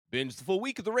Binge the full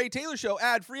week of The Ray Taylor Show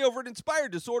ad-free over at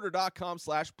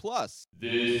inspireddisorder.com/plus.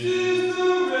 This is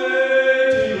The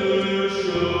Ray Taylor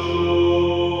Show.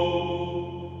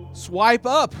 Swipe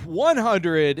up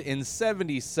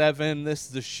 177. This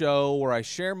is the show where I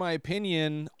share my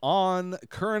opinion on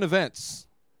current events.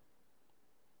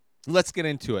 Let's get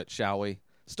into it, shall we?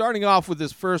 Starting off with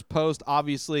this first post,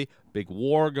 obviously, big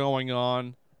war going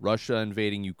on, Russia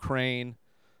invading Ukraine,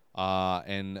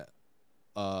 and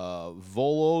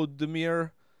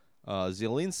Volodymyr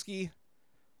Zelensky,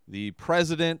 the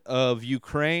president of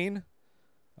Ukraine.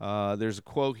 There's a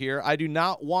quote here. "I do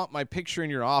not want my picture in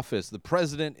your office. The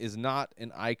president is not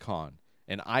an icon,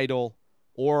 an idol,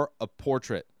 or a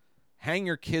portrait. Hang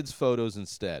your kids' photos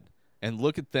instead and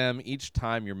look at them each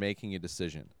time you're making a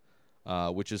decision,"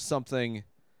 which is something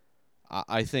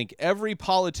I think every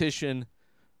politician,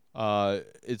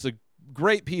 it's a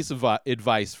great piece of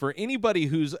advice for anybody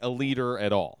who's a leader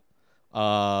at all.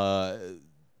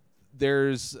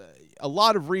 There's a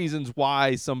lot of reasons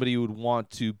why somebody would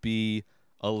want to be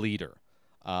a leader.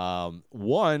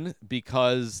 One,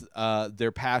 because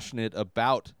they're passionate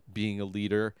about being a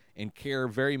leader and care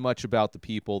very much about the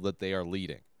people that they are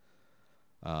leading.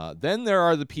 Then there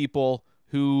are the people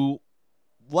who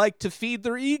like to feed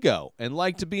their ego and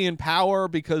like to be in power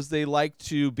because they like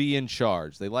to be in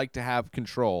charge. They like to have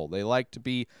control. They like to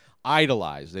be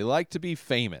idolized. They like to be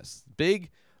famous. Big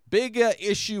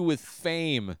issue with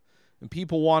fame and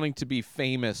people wanting to be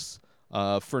famous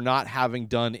for not having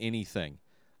done anything,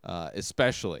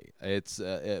 especially. It's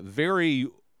a very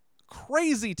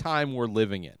crazy time we're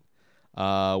living in,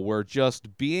 where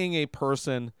just being a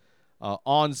person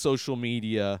on social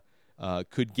media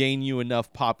could gain you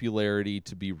enough popularity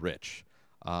to be rich.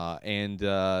 And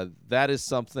that is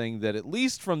something that, at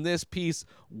least from this piece,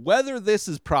 whether this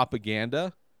is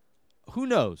propaganda, who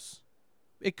knows?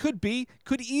 It could be,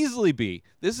 could easily be.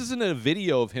 This isn't a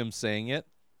video of him saying it,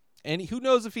 and who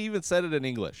knows if he even said it in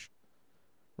English,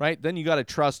 right? Then you got to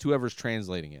trust whoever's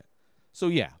translating it. So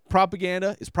yeah,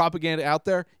 propaganda. Is propaganda out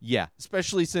there? Yeah,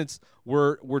 especially since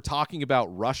we're talking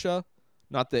about Russia.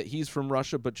 Not that he's from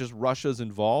Russia, but just Russia's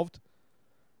involved.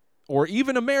 Or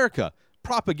even America.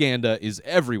 Propaganda is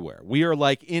everywhere. We are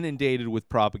like inundated with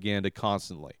propaganda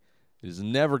constantly. It has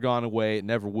never gone away. It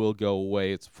never will go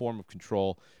away. It's a form of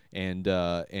control and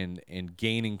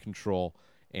gaining control,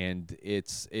 and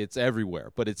it's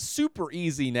everywhere. But it's super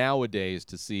easy nowadays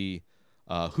to see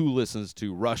who listens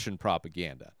to Russian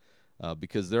propaganda,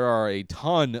 because there are a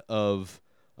ton of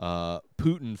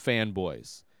Putin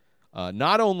fanboys,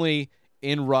 not only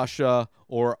in Russia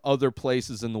or other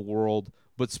places in the world,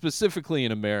 but specifically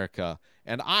in America.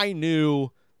 And I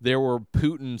knew there were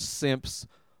Putin simps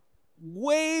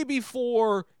way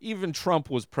before even Trump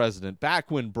was president, back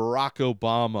when Barack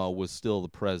Obama was still the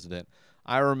president.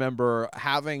 I remember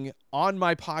having on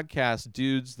my podcast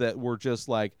dudes that were just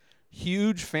like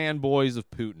huge fanboys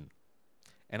of Putin.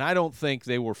 And I don't think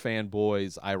they were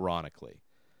fanboys ironically.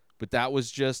 But that was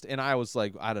just, and I was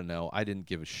like, I don't know, I didn't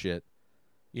give a shit.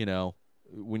 You know,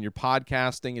 when you're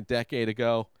podcasting a decade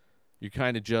ago, you're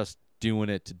kind of just doing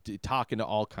it to talking to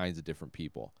all kinds of different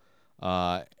people.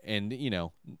 And, you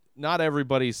know, not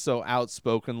everybody's so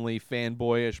outspokenly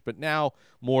fanboyish, but now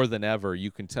more than ever,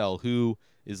 you can tell who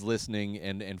is listening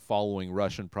and following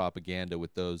Russian propaganda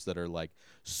with those that are like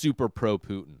super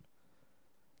pro-Putin.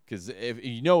 Because if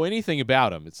you know anything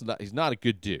about him, he's not a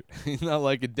good dude. He's not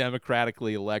like a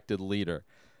democratically elected leader.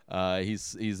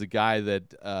 He's a guy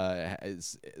that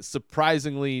is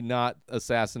surprisingly not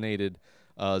assassinated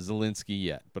Zelensky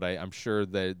yet, but I'm sure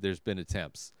that there's been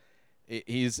attempts.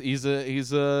 He's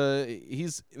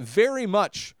very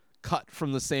much cut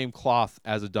from the same cloth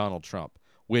as a Donald Trump,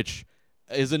 which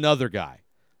is another guy,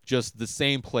 just the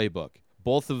same playbook.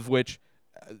 Both of which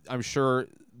I'm sure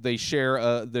they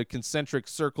share the concentric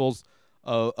circles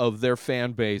of their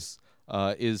fan base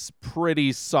is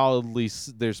pretty solidly.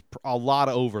 There's a lot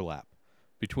of overlap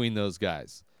between those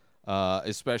guys,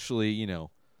 especially, you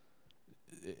know,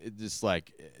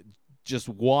 just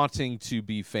wanting to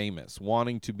be famous,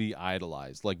 wanting to be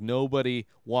idolized. Like nobody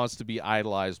wants to be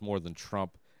idolized more than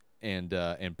Trump and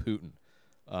Putin.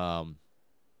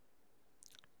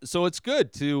 So it's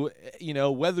good to, you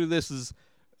know, whether this is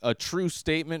a true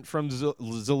statement from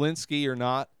Zelensky or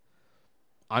not,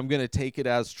 I'm going to take it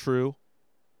as true.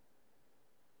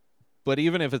 But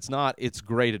even if it's not, it's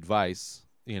great advice.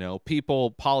 You know,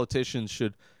 politicians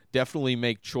should definitely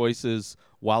make choices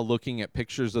while looking at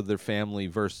pictures of their family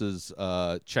versus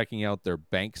checking out their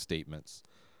bank statements,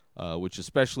 which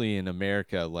especially in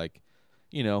America, like,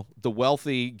 you know, the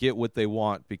wealthy get what they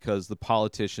want because the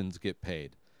politicians get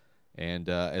paid. And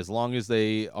as long as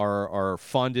they are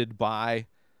funded by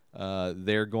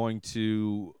They're going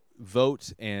to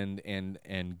vote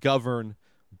and govern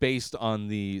based on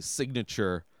the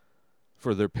signature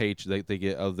for their they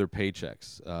get of their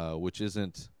paychecks, which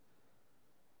isn't,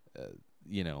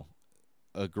 you know,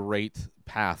 a great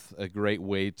path, a great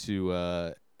way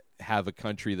to have a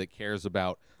country that cares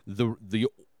about the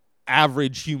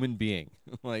average human being.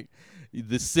 Like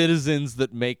the citizens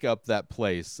that make up that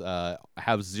place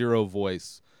have zero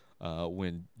voice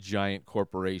when giant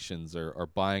corporations are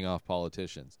buying off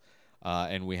politicians,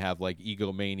 and we have like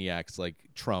egomaniacs like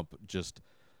Trump, just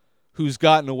who's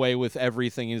gotten away with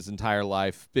everything his entire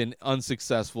life, been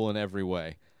unsuccessful in every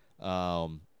way.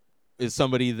 Is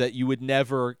somebody that you would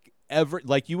never ever,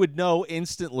 like, you would know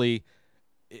instantly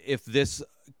if this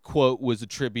quote was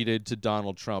attributed to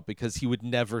Donald Trump, because he would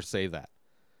never say that.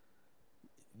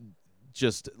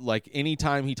 Just like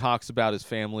anytime he talks about his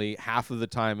family, half of the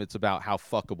time it's about how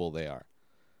fuckable they are.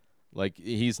 Like,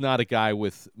 he's not a guy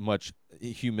with much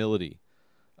humility.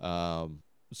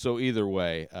 So either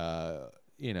way,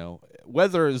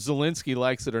 whether Zelensky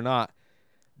likes it or not,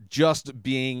 just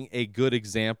being a good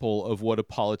example of what a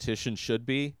politician should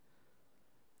be,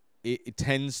 it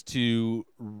tends to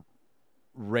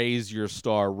raise your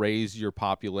star, raise your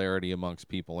popularity amongst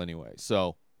people anyway.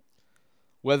 So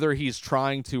whether he's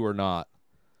trying to or not,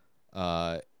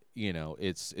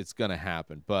 it's going to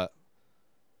happen. But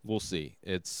we'll see.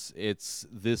 It's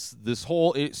this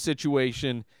whole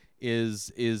situation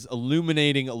is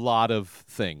illuminating a lot of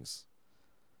things.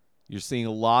 You're seeing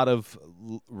a lot of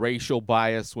racial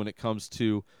bias when it comes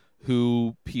to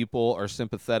who people are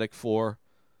sympathetic for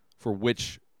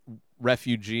which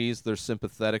refugees they're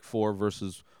sympathetic for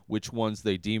versus which ones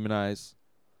they demonize.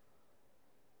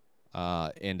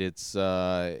 And it's,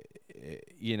 as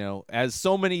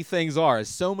so many things are, as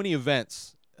so many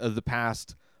events of the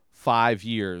past 5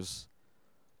 years,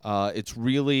 it's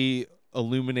really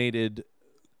illuminated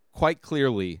quite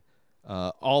clearly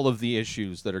all of the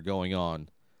issues that are going on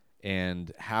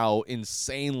and how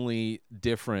insanely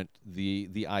different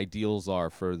the ideals are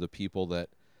for the people that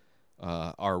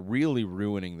are really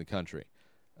ruining the country.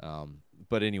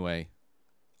 But anyway,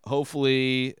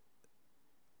 hopefully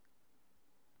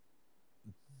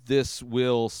this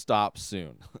will stop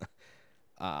soon.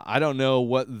 I don't know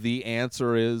what the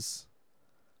answer is.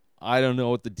 I don't know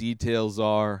what the details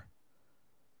are.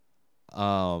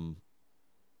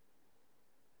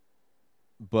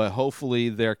 But hopefully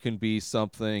there can be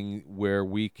something where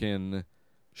we can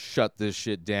shut this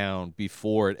shit down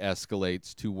before it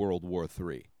escalates to World War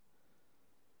III.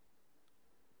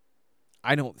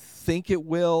 I don't think it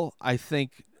will. I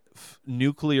think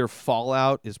nuclear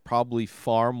fallout is probably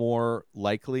far more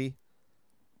likely,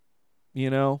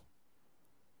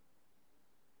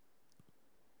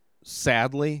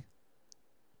 sadly.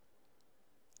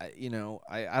 I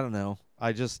don't know.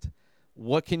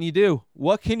 What can you do?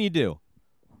 What can you do?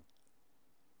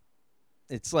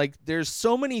 It's like there's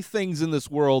so many things in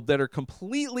this world that are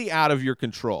completely out of your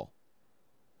control.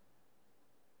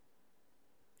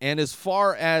 And as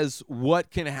far as what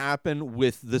can happen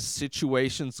with the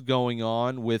situations going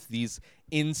on with these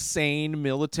insane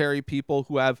military people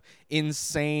who have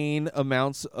insane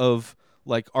amounts of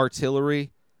like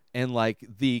artillery and like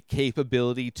the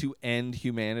capability to end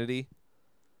humanity,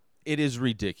 it is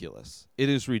ridiculous. It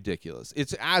is ridiculous.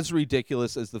 It's as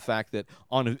ridiculous as the fact that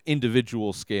on an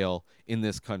individual scale in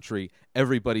this country,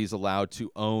 everybody's allowed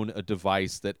to own a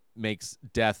device that makes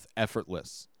death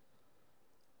effortless.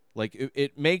 Like,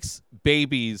 it makes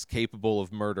babies capable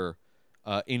of murder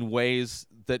in ways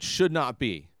that should not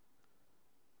be.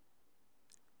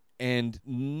 And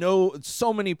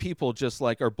so many people just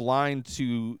like are blind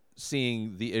to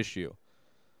seeing the issue.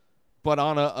 But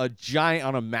on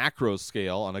on a macro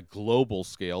scale, on a global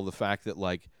scale, the fact that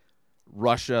like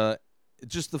Russia,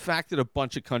 just the fact that a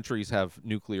bunch of countries have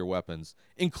nuclear weapons,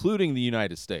 including the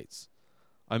United States.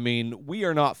 I mean, we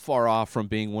are not far off from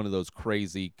being one of those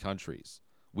crazy countries.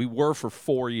 We were for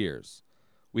 4 years.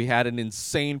 We had an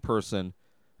insane person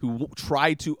who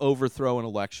tried to overthrow an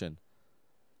election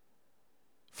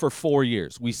for 4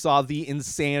 years. We saw the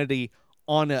insanity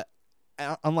on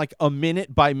like a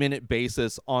minute by minute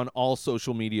basis on all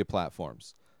social media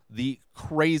platforms. The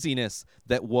craziness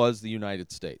that was the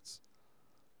United States.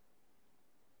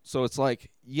 So it's like,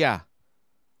 yeah,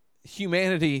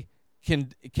 humanity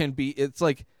can be, it's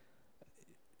like,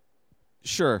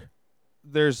 sure,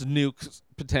 there's nukes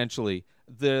potentially.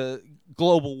 The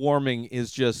global warming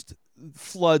is just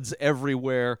floods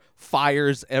everywhere,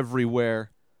 fires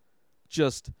everywhere,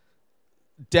 just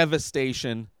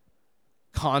devastation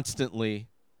constantly,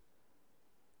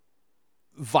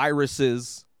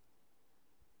 viruses.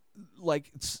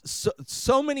 like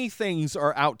so many things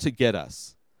are out to get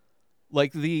us.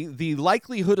 Like the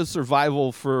likelihood of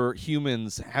survival for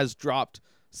humans has dropped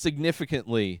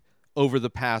significantly over the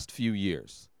past few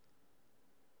years.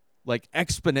 Like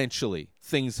exponentially,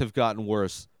 things have gotten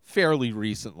worse fairly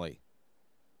recently.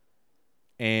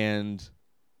 And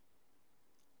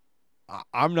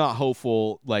I'm not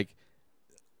hopeful. Like,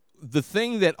 the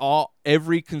thing that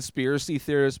every conspiracy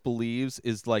theorist believes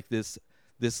is like this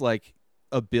like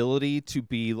ability to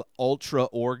be ultra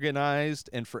organized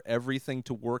and for everything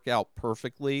to work out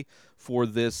perfectly for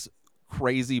this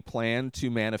crazy plan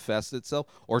to manifest itself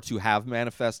or to have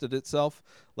manifested itself.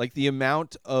 Like the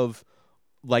amount of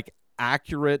like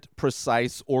accurate,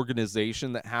 precise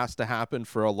organization that has to happen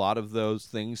for a lot of those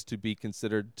things to be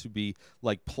considered to be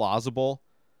like plausible.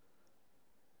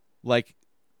 Like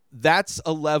that's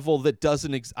a level that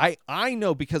doesn't I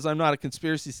know, because I'm not a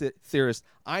conspiracy theorist.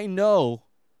 I know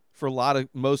for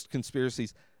most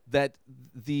conspiracies that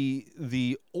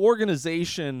the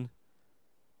organization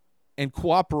and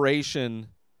cooperation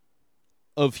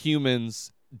of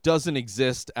humans doesn't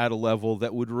exist at a level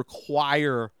that would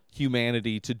require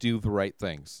humanity to do the right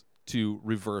things, to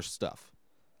reverse stuff.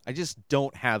 I just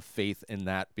don't have faith in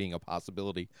that being a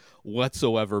possibility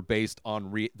whatsoever based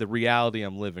on the reality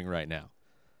I'm living right now.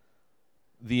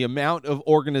 The amount of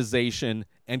organization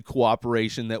and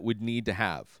cooperation that would need to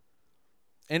have.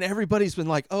 And everybody's been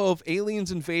like, oh, if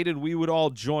aliens invaded, we would all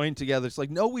join together. It's like,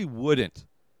 no, we wouldn't.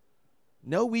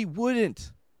 No, we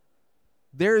wouldn't.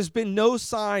 There has been no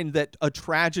sign that a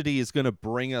tragedy is going to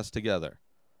bring us together.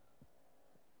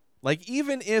 Like,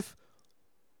 even if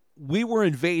we were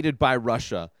invaded by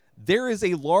Russia, there is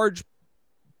a large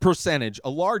percentage, a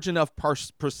large enough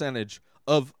percentage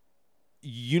of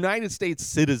United States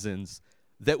citizens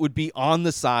that would be on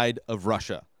the side of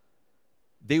Russia.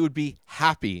 They would be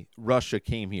happy Russia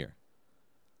came here.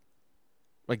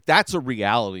 Like, that's a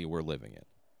reality we're living in.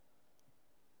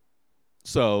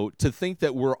 So to think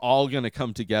that we're all going to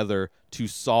come together to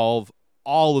solve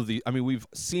all of the, I mean, we've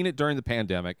seen it during the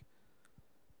pandemic,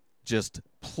 just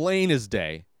plain as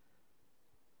day.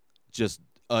 Just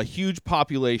a huge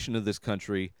population of this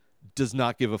country does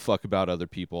not give a fuck about other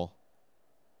people.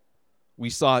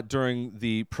 We saw it during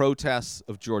the protests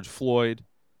of George Floyd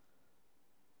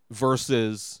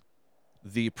versus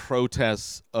the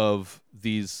protests of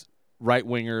these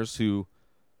right-wingers who,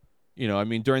 you know, I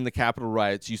mean, during the Capitol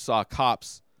riots, you saw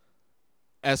cops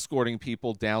escorting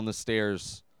people down the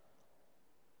stairs,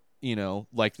 you know,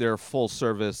 like they're full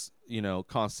service, you know,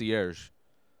 concierge.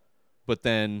 But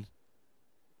then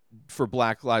for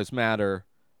Black Lives Matter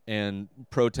and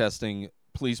protesting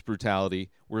police brutality,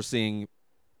 we're seeing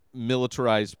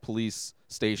militarized police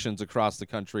stations across the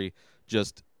country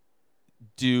just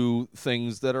do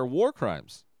things that are war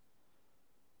crimes.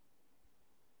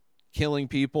 Killing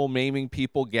people, maiming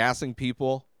people, gassing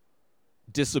people,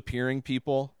 disappearing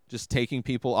people, just taking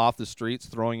people off the streets,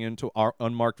 throwing into our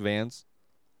unmarked vans.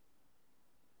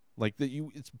 Like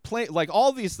it's plain, like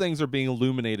all these things are being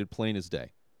illuminated plain as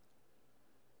day.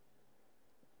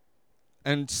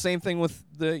 And same thing with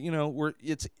the, you know,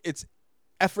 it's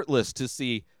effortless to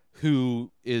see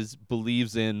who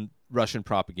believes in Russian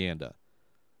propaganda.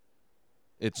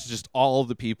 It's just all of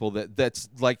the people that's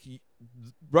like,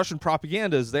 Russian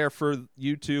propaganda is there for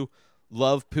you to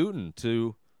love Putin,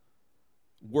 to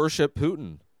worship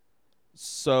Putin.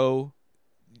 So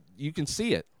you can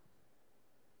see it.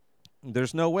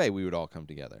 There's no way we would all come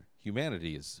together.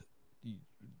 Humanity is,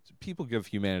 people give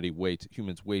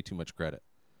humans way too much credit.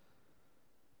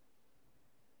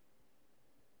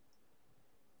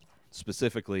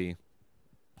 Specifically,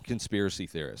 conspiracy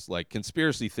theorists. Like,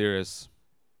 conspiracy theorists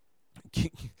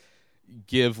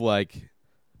give like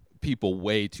people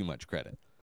way too much credit.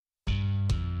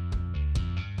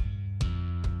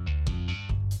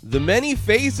 The Many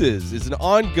Faces is an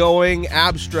ongoing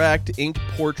abstract ink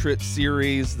portrait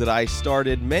series that I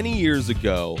started many years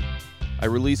ago. I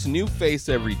release a new face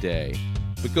every day,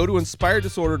 but go to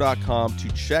inspireddisorder.com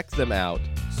to check them out.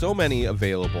 So many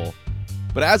available.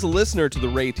 But as a listener to The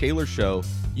Ray Taylor Show,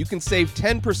 you can save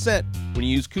 10% when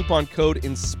you use coupon code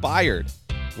INSPIRED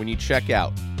when you check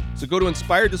out. So go to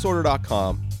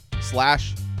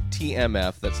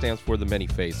inspireddisorder.com/TMF. That stands for The Many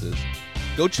Faces.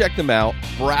 Go check them out.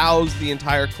 Browse the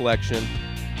entire collection.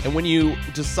 And when you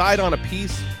decide on a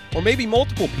piece, or maybe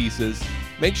multiple pieces,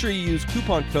 make sure you use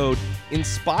coupon code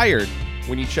INSPIRED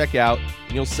when you check out,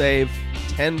 and you'll save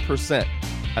 10%.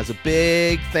 As a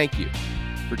big thank you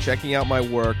for checking out my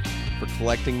work, for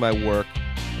collecting my work,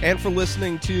 and for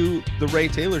listening to The Ray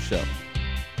Taylor Show.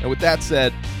 And with that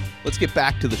said, let's get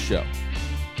back to the show.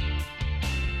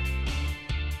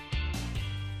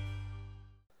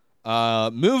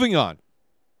 Moving on.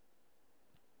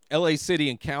 LA City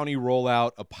and County roll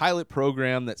out a pilot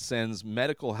program that sends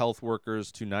medical health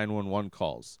workers to 911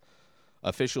 calls.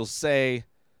 Officials say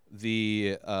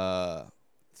the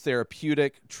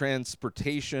therapeutic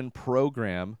transportation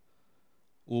program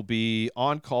will be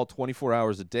on call 24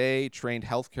 hours a day. Trained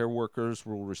healthcare workers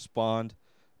will respond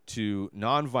to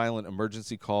nonviolent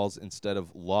emergency calls instead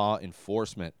of law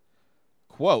enforcement.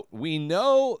 Quote, "We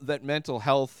know that mental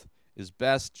health is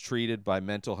best treated by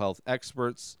mental health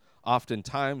experts.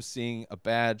 Oftentimes, seeing a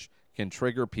badge can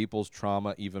trigger people's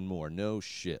trauma even more." No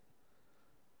shit.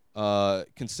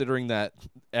 Considering that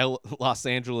Los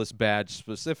Angeles badge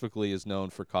specifically is known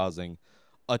for causing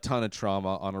a ton of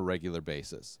trauma on a regular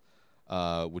basis,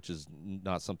 which is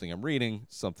not something I'm reading,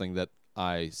 something that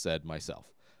I said myself.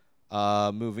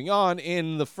 Moving on,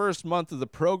 in the first month of the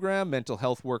program, mental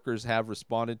health workers have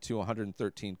responded to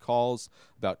 113 calls.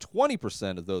 About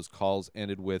 20% of those calls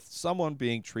ended with someone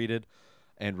being treated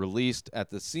and released at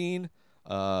the scene.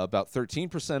 About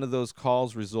 13% of those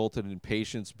calls resulted in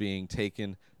patients being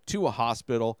taken to a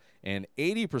hospital, and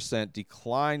 80%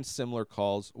 declined similar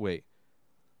calls.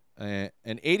 An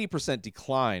 80%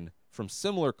 decline from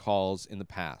similar calls in the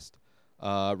past,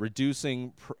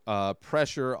 reducing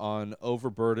pressure on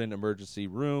overburdened emergency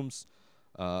rooms,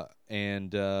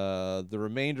 and the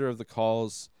remainder of the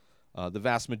calls, the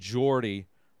vast majority,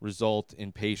 result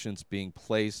in patients being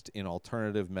placed in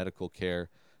alternative medical care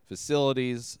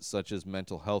facilities such as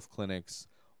mental health clinics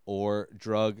or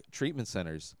drug treatment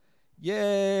centers.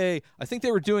 Yay! I think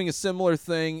they were doing a similar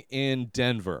thing in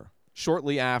Denver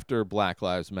shortly after Black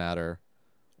Lives Matter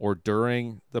or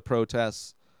during the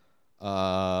protests.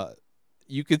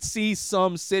 You could see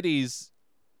some cities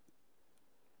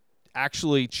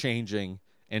actually changing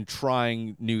and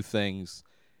trying new things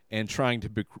and trying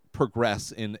to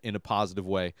progress in a positive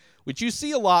way, which you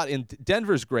see a lot in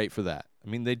Denver's great for that. I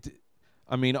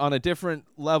mean, on a different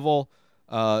level,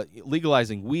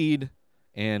 legalizing weed,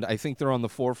 and I think they're on the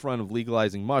forefront of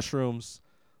legalizing mushrooms,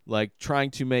 like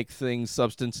trying to make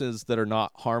substances that are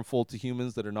not harmful to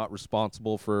humans, that are not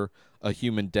responsible for a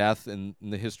human death in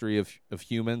the history of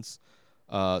humans,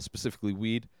 specifically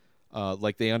weed.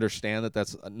 Like they understand that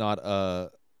that's not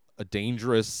a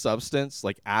dangerous substance.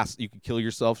 Like you could kill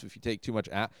yourself if you take too much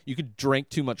you could drink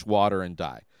too much water and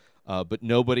die. But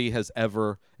nobody has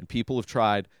ever, and people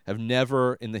have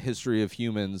never in the history of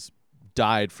humans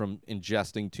died from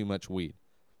ingesting too much weed.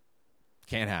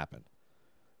 Can't happen.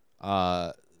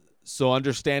 So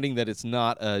understanding that it's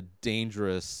not a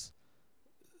dangerous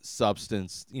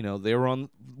substance, they were on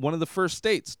one of the first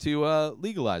states to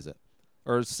legalize it,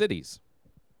 or cities.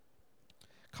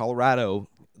 Colorado,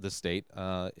 the state,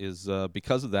 is,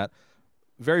 because of that,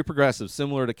 very progressive,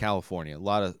 similar to California. A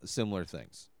lot of similar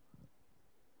things.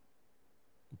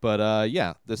 But,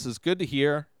 yeah, this is good to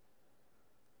hear.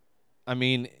 I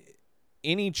mean,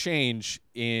 any change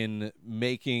in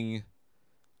making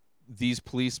these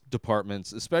police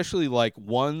departments, especially like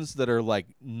ones that are like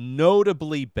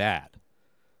notably bad,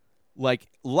 like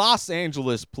Los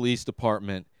Angeles Police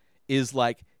Department is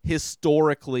like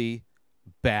historically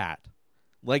bad.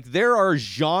 Like there are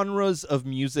genres of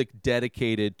music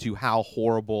dedicated to how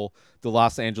horrible the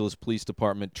Los Angeles Police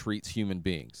Department treats human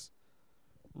beings.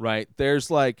 Right? There's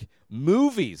like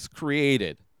movies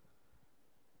created.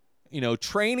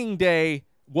 Training Day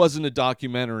wasn't a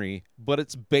documentary, but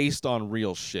it's based on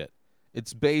real shit.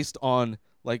 It's based on,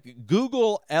 like,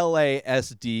 Google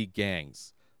LASD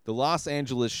gangs, the Los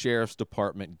Angeles Sheriff's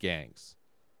Department gangs,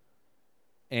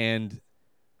 and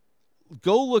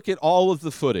go look at all of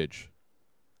the footage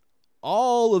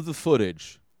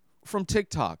from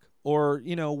TikTok or,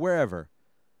 wherever,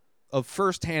 of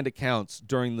firsthand accounts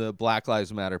during the Black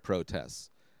Lives Matter protests,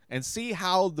 and see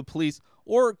how the police,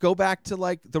 or go back to,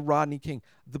 like, the Rodney King.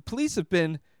 The police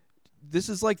this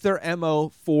is like their MO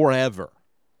forever.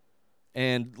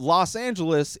 And Los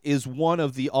Angeles is one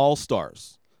of the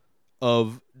all-stars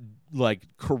of, like,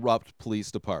 corrupt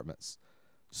police departments.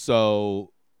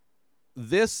 So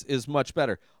this is much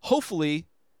better. Hopefully,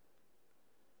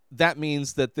 that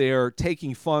means that they're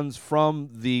taking funds from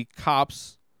the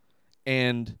cops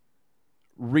and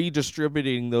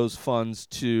redistributing those funds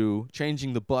to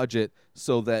changing the budget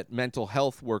so that mental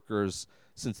health workers,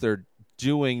 since they're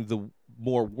doing the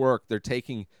more work, they're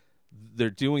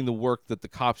doing the work that the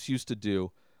cops used to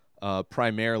do,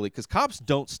 primarily, because cops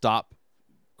don't stop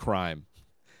crime.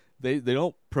 They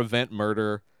don't prevent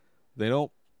murder. They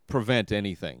don't prevent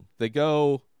anything. They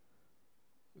go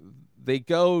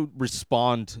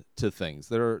respond to things.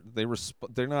 They're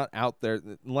not out there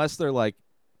unless they're like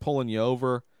pulling you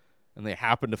over and they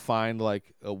happen to find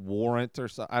like a warrant or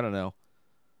something. I don't know.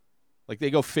 Like they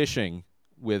go fishing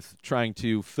with trying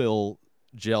to fill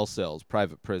jail cells,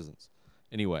 private prisons.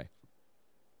 Anyway,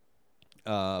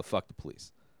 fuck the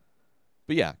police.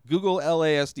 But yeah, Google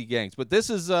LASD gangs. But this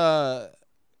is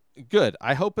good.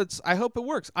 I hope it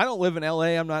works. I don't live in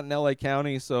LA. I'm not in LA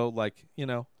County, so like,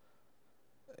 I'm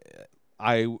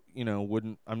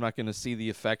not going to see the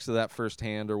effects of that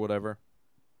firsthand or whatever.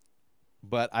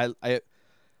 But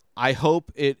I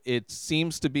hope it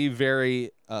seems to be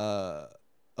very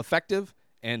effective,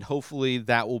 and hopefully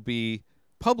that will be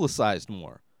publicized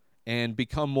more and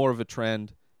become more of a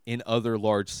trend in other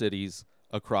large cities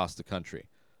across the country.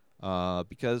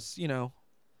 Because,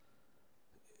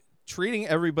 treating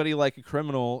everybody like a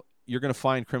criminal, you're going to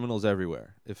find criminals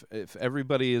everywhere. If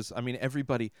everybody is,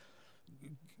 everybody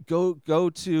go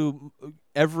to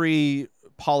every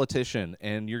politician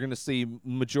and you're going to see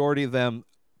majority of them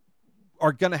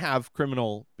are going to have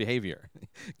criminal behavior.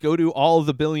 Go to all of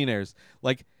the billionaires.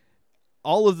 Like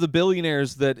all of the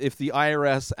billionaires that if the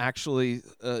IRS actually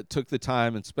took the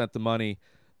time and spent the money,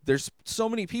 there's so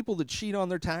many people that cheat on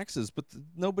their taxes, but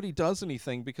nobody does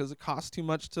anything because it costs too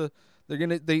much to.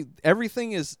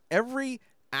 Every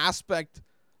aspect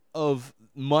of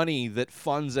money that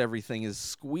funds everything is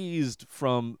squeezed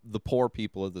from the poor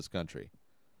people of this country,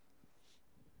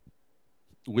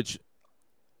 which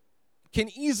can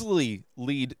easily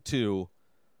lead to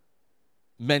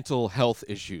mental health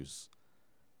issues.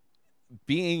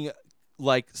 Being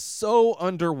like so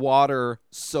underwater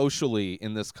socially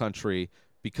in this country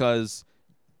because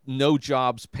no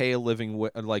jobs pay a living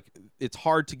like it's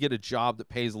hard to get a job that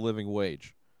pays a living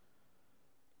wage.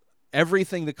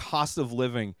 Everything, the cost of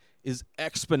living is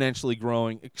exponentially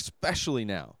growing, especially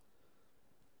now.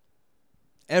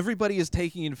 Everybody is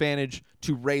taking advantage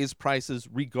to raise prices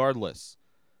regardless.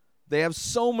 They have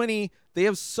so many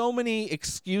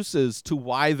excuses to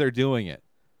why they're doing it.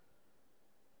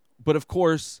 But of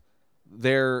course,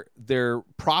 their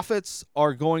profits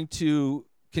are going to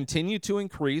continue to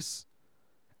increase,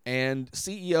 and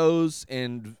CEOs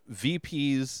and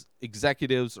VPs,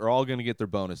 executives are all going to get their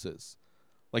bonuses.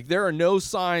 Like there are no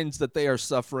signs that they are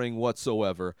suffering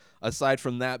whatsoever, aside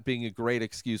from that being a great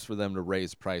excuse for them to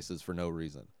raise prices for no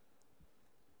reason.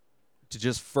 To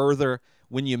just further,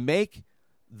 when you make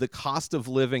the cost of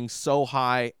living so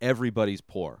high, everybody's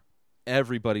poor.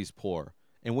 Everybody's poor.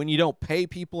 And when you don't pay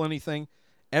people anything,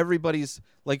 everybody's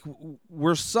like,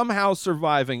 we're somehow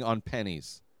surviving on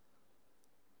pennies.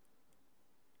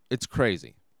 It's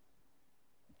crazy.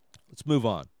 Let's move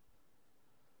on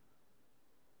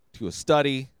to a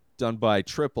study done by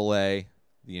AAA,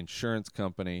 the insurance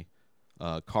company,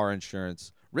 car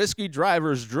insurance. Risky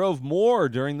drivers drove more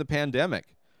during the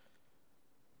pandemic.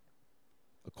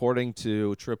 According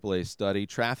to AAA study,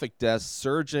 traffic deaths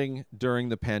surging during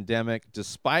the pandemic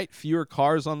despite fewer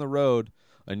cars on the road.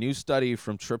 A new study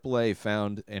from AAA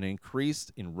found an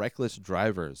increase in reckless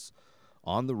drivers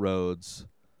on the roads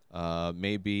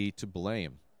may be to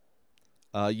blame.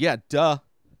 Duh.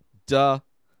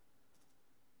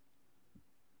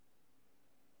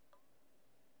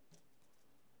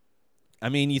 I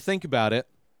mean, you think about it.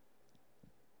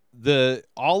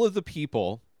 All of the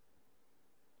people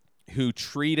who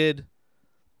treated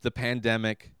the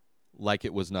pandemic like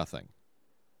it was nothing.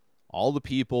 All the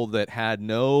people that had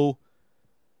no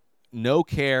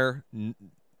care,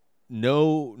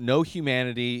 no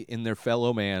humanity in their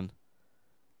fellow man.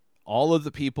 All of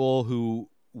the people who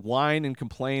whine and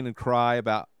complain and cry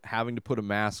about having to put a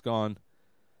mask on.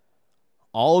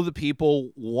 All of the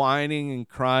people whining and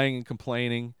crying and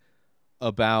complaining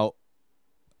about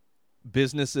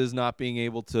businesses not being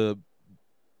able to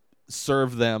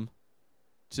serve them,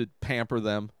 to pamper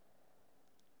them.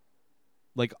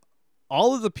 Like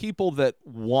all of the people that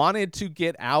wanted to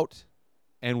get out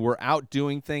and were out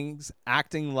doing things,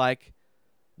 acting like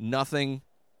nothing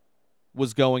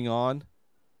was going on,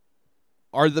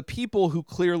 are the people who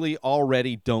clearly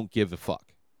already don't give a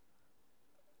fuck.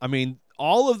 I mean,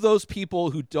 all of those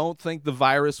people who don't think the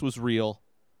virus was real,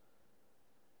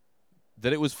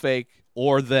 that it was fake,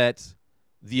 or that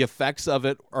the effects of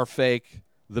it are fake,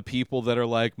 the people that are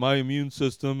like, my immune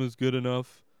system is good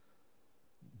enough,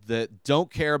 that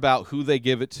don't care about who they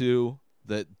give it to,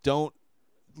 that don't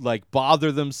like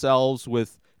bother themselves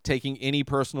with taking any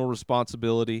personal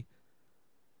responsibility.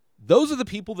 Those are the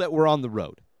people that were on the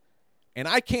road. And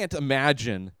I can't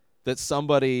imagine that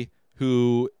somebody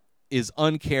who is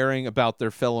uncaring about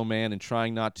their fellow man and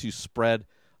trying not to spread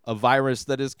a virus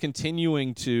that is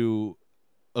continuing to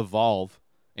evolve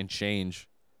and change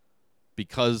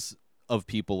because of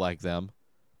people like them.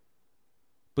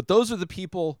 But those are the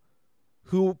people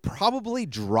who probably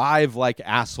drive like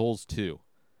assholes too.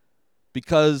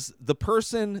 because the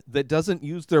person that doesn't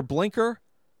use their blinker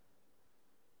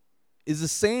is the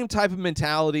same type of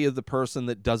mentality of the person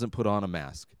that doesn't put on a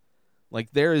mask.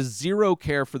 Like, there is zero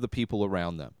care for the people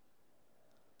around them.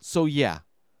 So, yeah,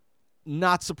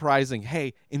 not surprising.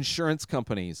 Hey, insurance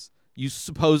companies, you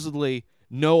supposedly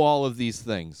know all of these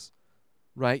things,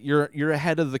 right? You're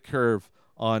ahead of the curve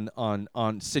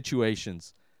on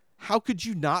situations. How could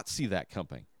you not see that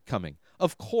coming?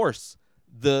 Of course,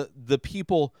 the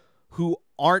people who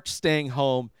aren't staying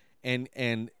home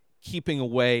and keeping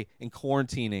away and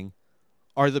quarantining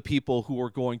are the people who are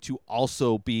going to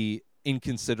also be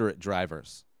inconsiderate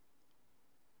drivers.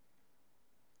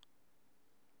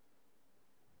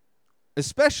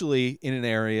 Especially in an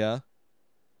area,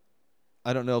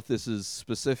 I don't know if this is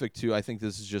specific to, I think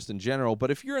this is just in general,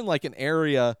 but if you're in like an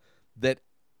area that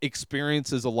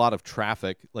experiences a lot of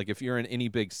traffic, like if you're in any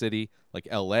big city like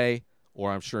LA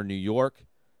or I'm sure New York,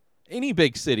 any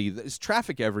big city, there's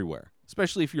traffic everywhere,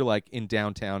 especially if you're like in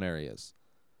downtown areas.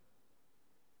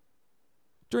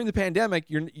 During the pandemic,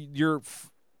 you're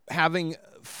having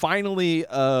finally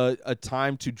a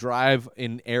time to drive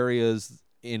in areas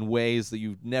in ways that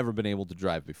you've never been able to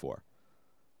drive before.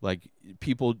 Like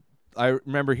people, I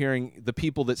remember hearing the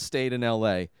people that stayed in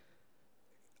LA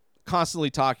constantly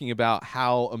talking about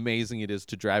how amazing it is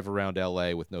to drive around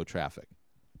LA with no traffic.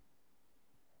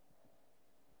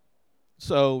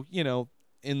 So,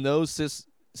 in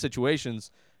those situations,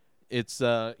 it's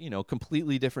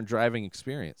completely different driving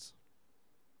experience.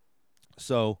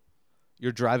 So,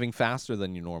 you're driving faster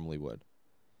than you normally would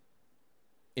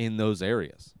in those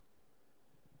areas.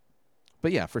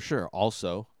 But yeah, for sure.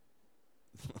 Also,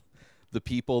 the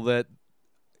people that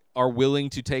are willing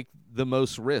to take the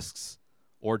most risks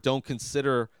or don't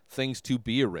consider things to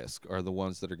be a risk are the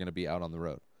ones that are going to be out on the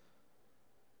road.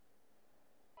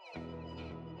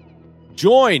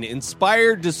 Join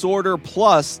Inspired Disorder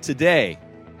Plus today.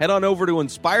 Head on over to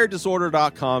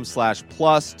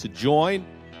inspireddisorder.com/plus to join.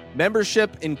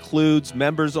 Membership includes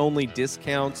members-only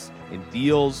discounts and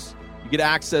deals. You get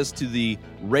access to the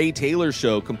Ray Taylor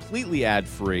Show completely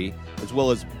ad-free, as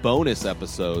well as bonus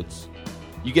episodes.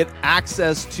 You get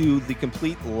access to the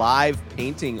complete live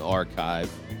painting archive.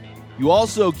 You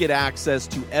also get access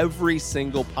to every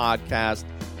single podcast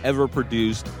ever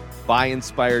produced by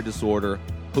Inspired Disorder,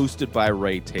 hosted by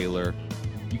Ray Taylor.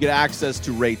 You get access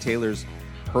to Ray Taylor's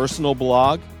personal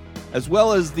blog, as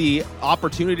well as the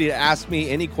opportunity to ask me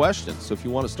any questions. So if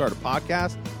you want to start a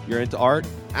podcast, you're into art,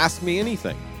 ask me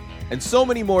anything. And so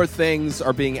many more things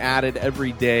are being added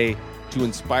every day to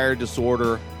Inspired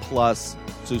Disorder Plus.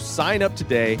 So sign up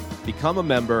today, become a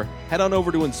member, head on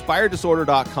over to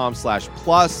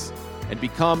inspireddisorder.com/plus and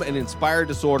become an Inspired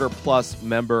Disorder Plus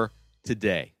member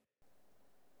today.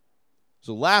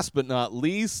 So last but not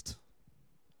least,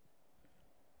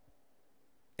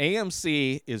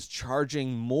 AMC is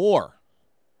charging more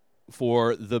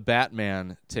for the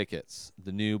Batman tickets.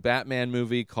 The new Batman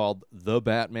movie called The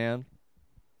Batman,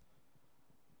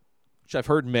 which I've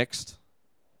heard mixed.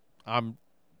 I'm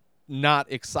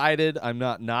not excited. I'm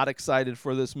not excited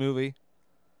for this movie.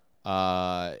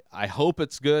 I hope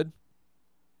it's good.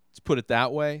 Let's put it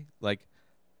that way. Like,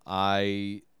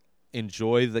 I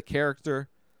enjoy the character.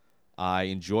 I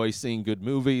enjoy seeing good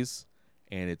movies,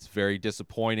 and it's very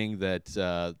disappointing that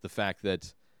the fact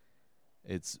that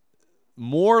it's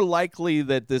more likely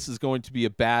that this is going to be a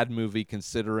bad movie,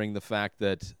 considering the fact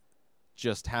that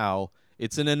just how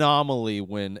it's an anomaly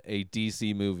when a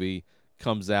DC movie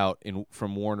comes out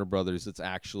from Warner Brothers it's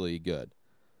actually good.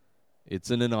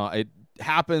 It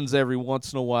happens every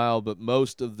once in a while, but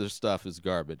most of the stuff is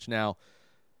garbage. Now,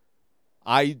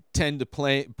 I tend to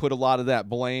put a lot of that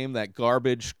blame, that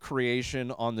garbage creation,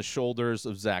 on the shoulders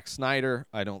of Zack Snyder.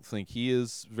 I don't think he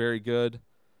is very good,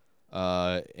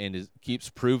 and keeps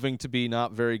proving to be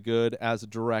not very good as a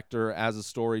director, as a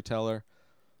storyteller.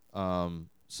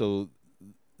 So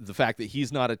the fact that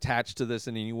he's not attached to this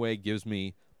in any way gives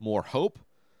me more hope.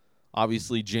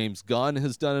 Obviously, James Gunn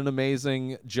has done an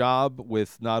amazing job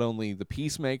with not only The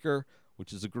Peacemaker,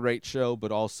 which is a great show,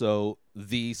 but also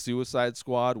The Suicide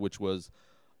Squad, which was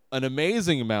an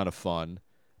amazing amount of fun,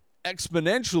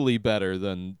 exponentially better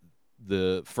than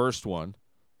the first one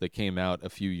that came out a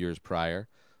few years prior.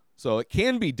 So it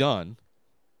can be done,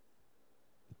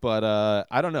 but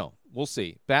I don't know. We'll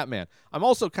see. Batman. I'm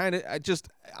also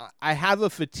I have a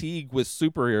fatigue with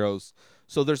superheroes,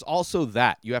 so there's also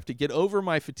that. You have to get over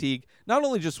my fatigue, not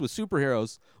only just with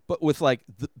superheroes, but with, like,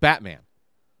 Batman.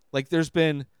 Like, there's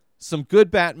been some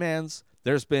good Batmans.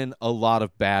 There's been a lot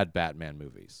of bad Batman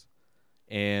movies.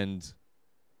 And,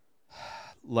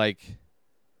 like,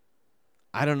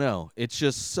 I don't know. It's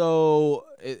just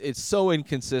it's so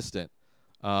inconsistent.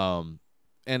 And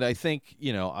I think,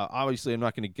 obviously I'm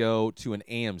not going to go to an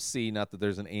AMC, not that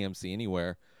there's an AMC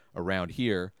anywhere around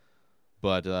here,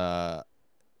 but,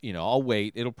 I'll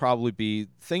wait. It'll probably be,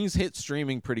 things hit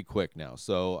streaming pretty quick now.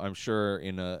 So I'm sure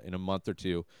in a month or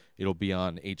two, it'll be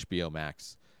on HBO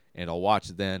Max, and I'll watch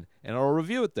it then, and I'll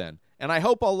review it then. And I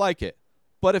hope I'll like it.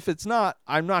 But if it's not,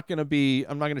 I'm not going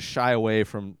to shy away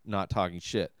from not talking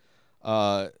shit.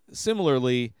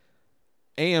 Similarly,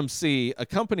 AMC, a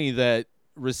company that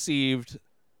received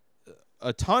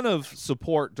a ton of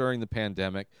support during the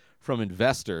pandemic from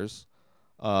investors,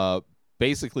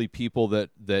 basically people that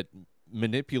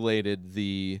manipulated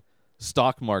the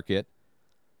stock market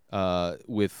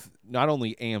with not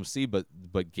only AMC but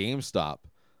GameStop.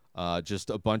 Just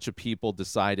a bunch of people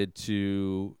decided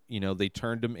to, they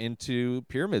turned them into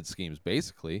pyramid schemes,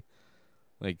 basically.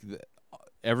 Like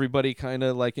everybody kind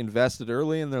of like invested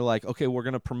early, and they're like, okay, we're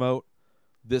going to promote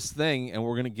this thing, and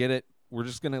we're going to get it. We're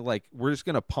just going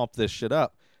to pump this shit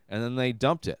up. And then they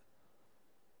dumped it,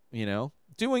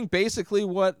 doing basically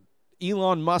what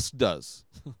Elon Musk does.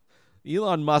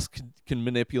 Elon Musk can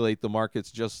manipulate the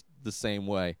markets just the same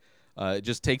way. It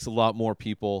just takes a lot more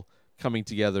people coming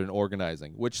together and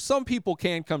organizing, which some people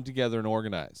can come together and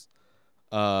organize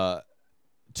to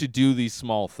do these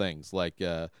small things. But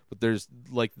there's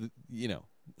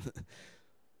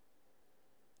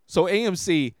so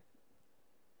AMC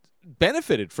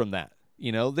benefited from that.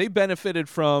 They benefited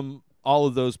from all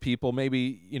of those people.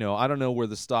 Maybe, I don't know I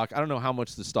don't know how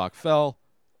much the stock fell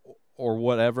or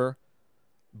whatever,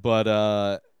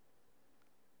 but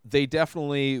they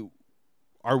definitely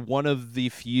are one of the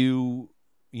few,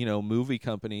 movie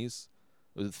companies,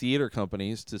 theater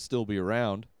companies to still be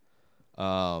around.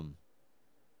 And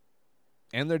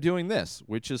they're doing this,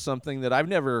 which is something that I've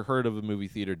never heard of a movie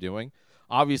theater doing.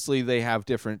 Obviously, they have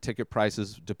different ticket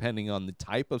prices depending on the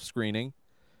type of screening.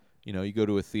 You go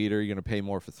to a theater, you're going to pay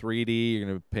more for 3D. You're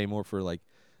going to pay more for, like,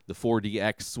 the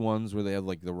 4DX ones where they have,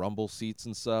 like, the rumble seats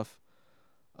and stuff.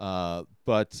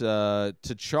 But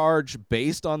to charge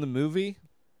based on the movie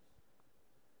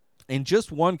and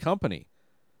just one company.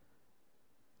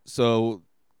 So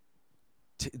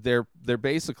they're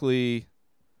basically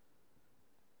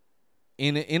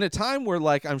in a time where,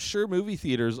 like, I'm sure movie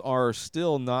theaters are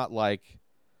still not, like,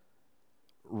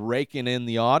 raking in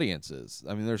the audiences.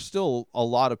 I mean, there's still a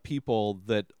lot of people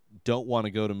that don't want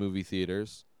to go to movie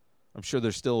theaters. I'm sure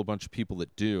there's still a bunch of people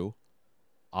that do,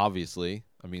 obviously.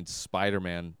 I mean,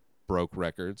 Spider-Man broke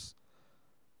records.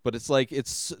 But it's like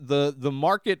it's the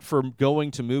market for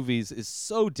going to movies is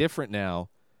so different now.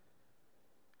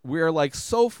 We're, like,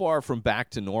 so far from back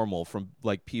to normal, from,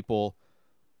 like, people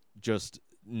just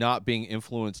not being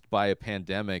influenced by a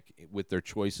pandemic with their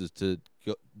choices to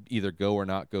either go or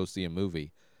not go see a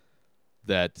movie,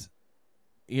 that,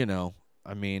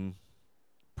 I mean,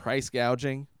 price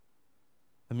gouging.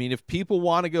 I mean, if people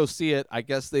want to go see it, I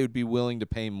guess they would be willing to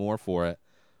pay more for it.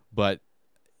 But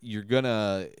you're going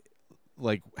to,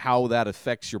 like, how that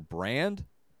affects your brand,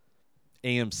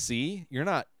 AMC,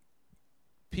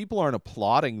 people aren't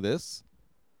applauding this.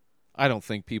 I don't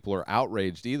think people are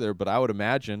outraged either, but I would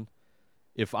imagine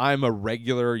if I'm a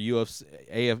regular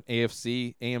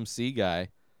AMC guy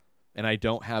and I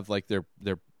don't have, like, their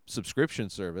subscription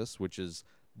service, which is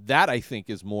that, I think,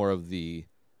 is more of the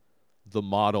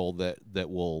model that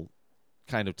will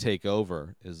kind of take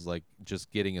over, is, like,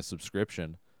 just getting a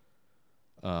subscription,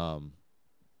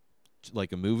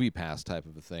 like a movie pass type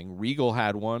of a thing. Regal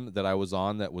had one that I was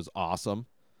on that was awesome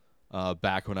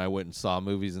back when I went and saw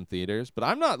movies in theaters.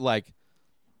 But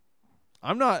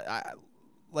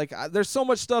there's so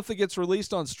much stuff that gets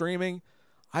released on streaming.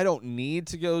 I don't need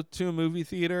to go to a movie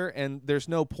theater, and there's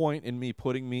no point in me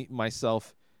putting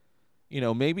myself,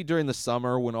 maybe during the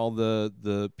summer when all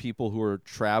the people who are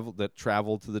travel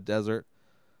to the desert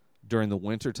during the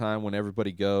winter time when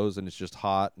everybody goes and it's just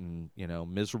hot and,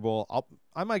 miserable,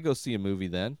 I might go see a movie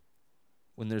then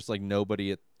when there's, like,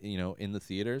 nobody in the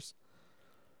theaters.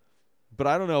 But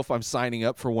I don't know if I'm signing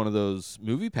up for one of those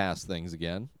movie pass things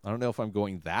again. I don't know if I'm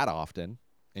going that often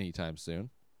anytime soon.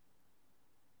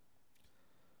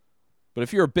 But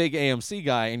if you're a big AMC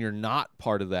guy and you're not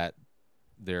part of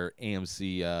their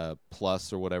AMC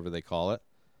Plus or whatever they call it,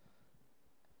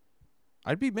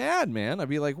 I'd be mad, man. I'd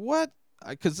be like, what?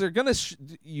 Because they're going to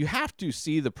you have to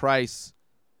see the price.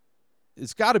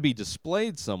 It's got to be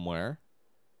displayed somewhere,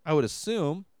 I would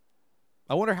assume.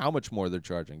 I wonder how much more they're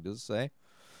charging. Does it say?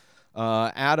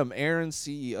 Adam Aaron,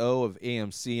 CEO of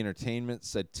AMC Entertainment,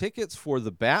 said tickets for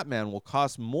The Batman will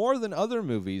cost more than other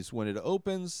movies when it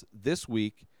opens this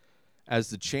week as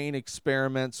the chain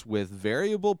experiments with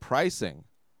variable pricing.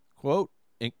 Quote,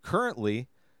 currently,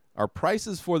 Our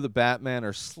prices for the Batman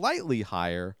are slightly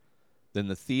higher than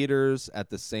the theaters at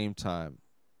the same time.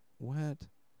 What?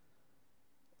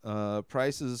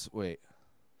 Prices, wait.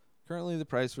 Currently the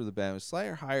price for the Batman is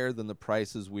slightly higher than the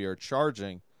prices we are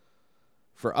charging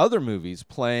for other movies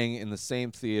playing in the same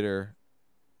theater.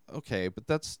 Okay, but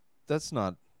that's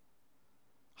not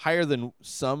higher than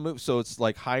some movies. So it's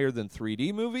like higher than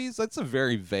 3D movies? That's a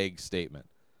very vague statement.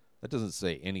 That doesn't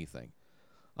say anything.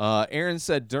 Aaron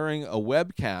said during a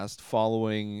webcast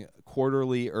following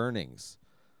quarterly earnings,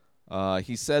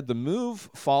 he said the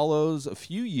move follows a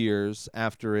few years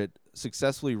after it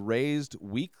successfully raised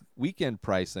weekend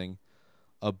pricing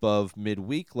above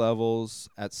midweek levels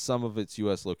at some of its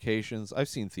U.S. locations. I've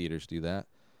seen theaters do that.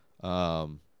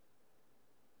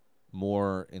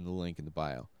 More in the link in the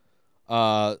bio.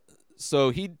 So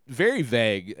he very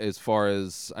vague as far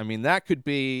as, I mean, that could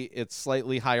be it's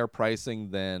slightly higher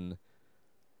pricing than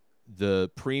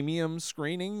the premium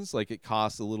screenings, like it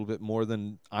costs a little bit more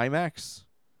than IMAX,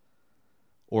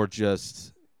 or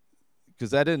just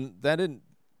because that didn't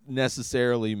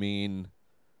necessarily mean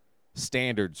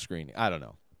standard screening. I don't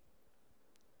know.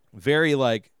 Very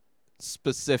like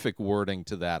specific wording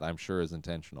to that, I'm sure, is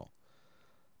intentional.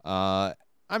 I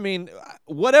mean,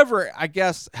 whatever, I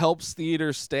guess, helps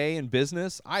theaters stay in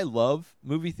business. I love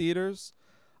movie theaters.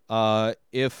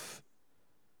 If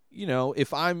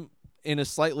I'm in a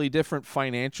slightly different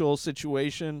financial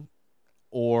situation,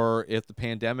 or if the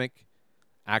pandemic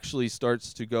actually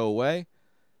starts to go away,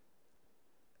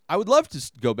 I would love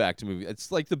to go back to movies.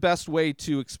 It's like the best way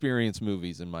to experience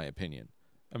movies, in my opinion.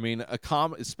 I mean,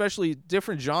 especially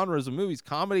different genres of movies.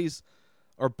 Comedies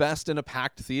are best in a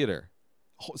packed theater.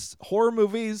 Horror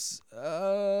movies,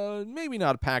 maybe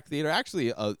not a packed theater.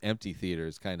 Actually, an empty theater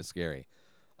is kind of scary.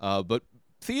 But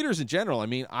theaters in general, I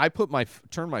mean, I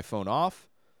turn my phone off.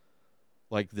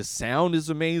 Like, the sound is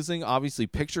amazing. Obviously,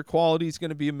 picture quality is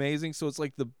going to be amazing. So it's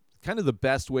like the kind of the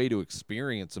best way to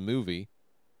experience a movie.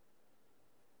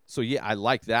 So yeah, I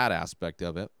like that aspect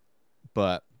of it.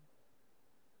 But,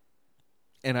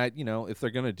 and if they're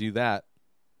going to do that,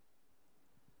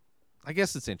 I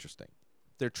guess it's interesting.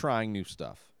 They're trying new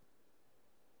stuff.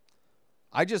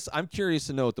 I'm curious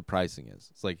to know what the pricing is.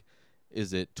 It's like,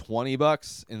 is it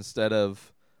 $20 instead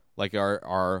of like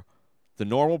the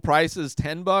normal price is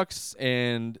 $10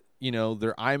 and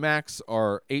their IMAX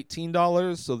are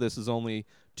 $18, so this is only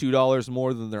 $2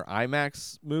 more than their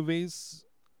IMAX movies,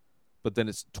 but then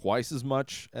it's twice as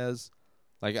much as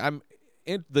like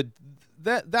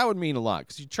that would mean a lot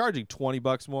because you're charging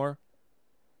 $20 more.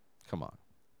 Come on.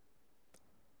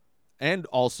 And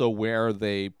also, where are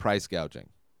they price gouging?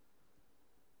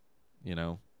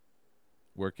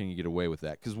 Where can you get away with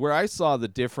that? Because where I saw the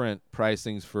different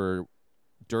pricings for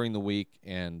during the week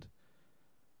and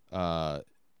on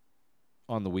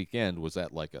the weekend was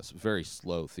at like a very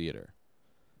slow theater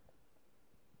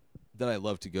that I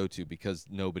love to go to because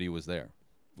nobody was there,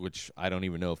 which I don't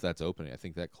even know if that's opening. I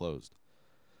think that closed.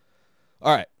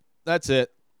 All right, that's it.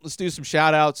 Let's do some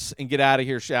shout-outs and get out of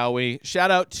here, shall we?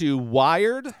 Shout out to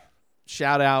Wired.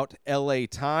 Shout out LA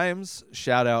Times,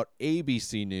 shout out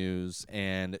ABC News,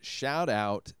 and shout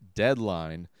out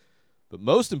Deadline. But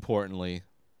most importantly,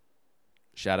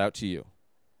 shout out to you.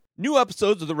 New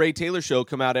episodes of The Ray Taylor Show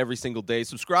come out every single day.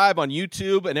 Subscribe on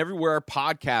YouTube and everywhere our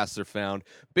podcasts are found.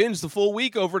 Binge the full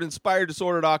week over at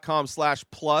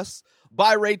inspireddisorder.com/plus.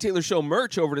 Buy Ray Taylor Show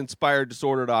merch over at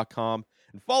inspireddisorder.com.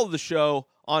 And follow the show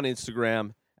on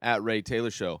Instagram at Ray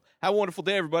Taylor Show. Have a wonderful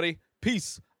day, everybody.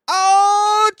 Peace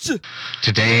out!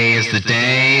 Today is the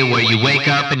day where you wake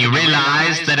up and you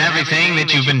realize that everything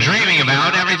that you've been dreaming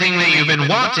about, everything that you've been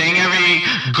wanting, every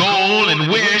goal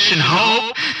and wish and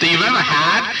hope that you've ever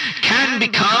had can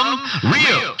become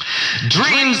real.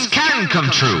 Dreams can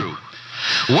come true.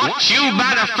 What you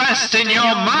manifest in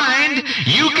your mind,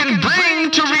 you can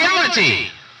bring to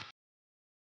reality.